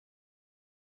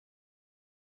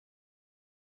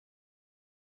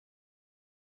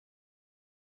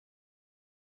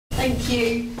Thank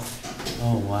you.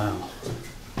 Oh wow.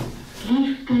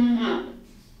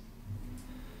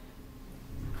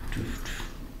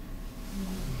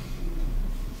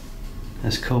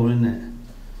 That's cool, isn't it?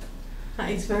 That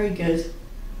is very good.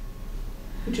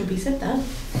 Good job you said that.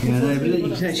 Yeah, no, but look,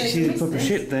 you can actually see the proper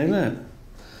ship there, look.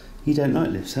 You don't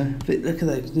like lifts, huh? But look at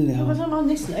that, nearly I don't mind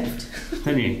this lift.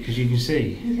 Don't you? Because you can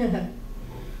see. Yeah.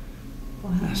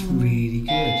 Wow. That's really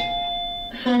good.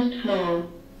 First floor.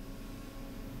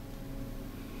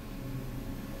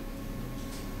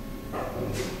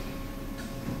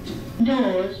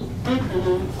 Doors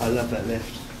open. I love that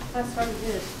lift. That's very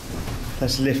good.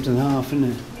 That's a lift and a half, isn't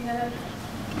it? Yeah.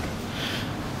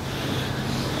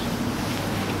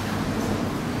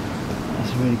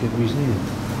 That's a really good museum.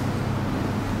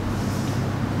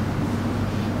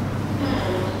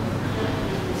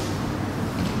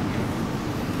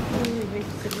 Read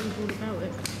all about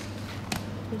it.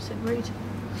 You said read.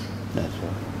 That's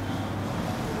right.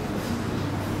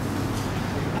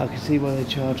 I can see why they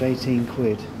charge 18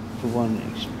 quid for one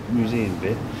museum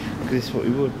bit, because it's what we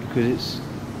would, because it's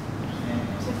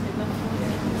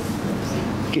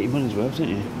get your money's worth, don't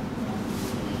you?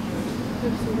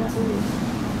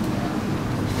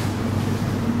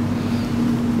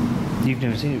 You've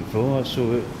never seen it before. I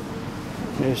saw it.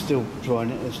 They're still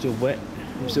drying it. They're still wet.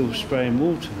 They're still spraying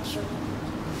water.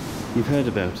 You've heard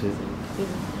about it. Yeah.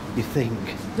 You think?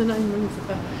 The name rings a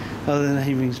bell. Oh, the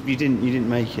name rings. You didn't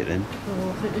make it then. Oh,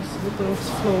 I think this is the glass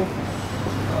floor.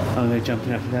 Oh, they're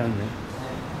jumping up and down there.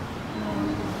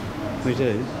 We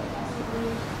do.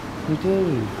 We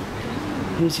do.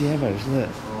 Here's the arrows. Look.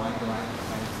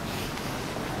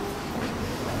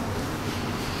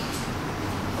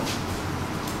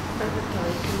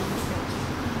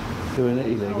 Go and let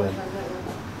you leg go.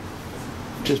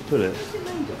 Just pull it.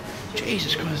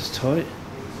 Jesus Christ, it's tight.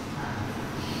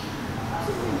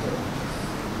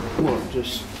 What?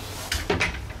 Just.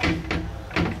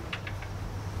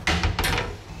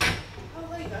 Oh,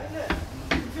 there you go, look.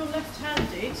 If you're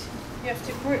left-handed, you have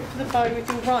to grip the bow with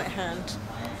your right hand.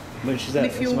 Which is that?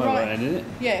 If That's you're my right hand, isn't it?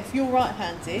 Yeah, if you're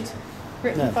right-handed,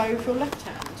 grip the bow with your left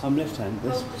hand. I'm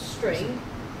left-handed. Hold the string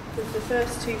with the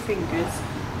first two fingers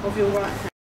of your right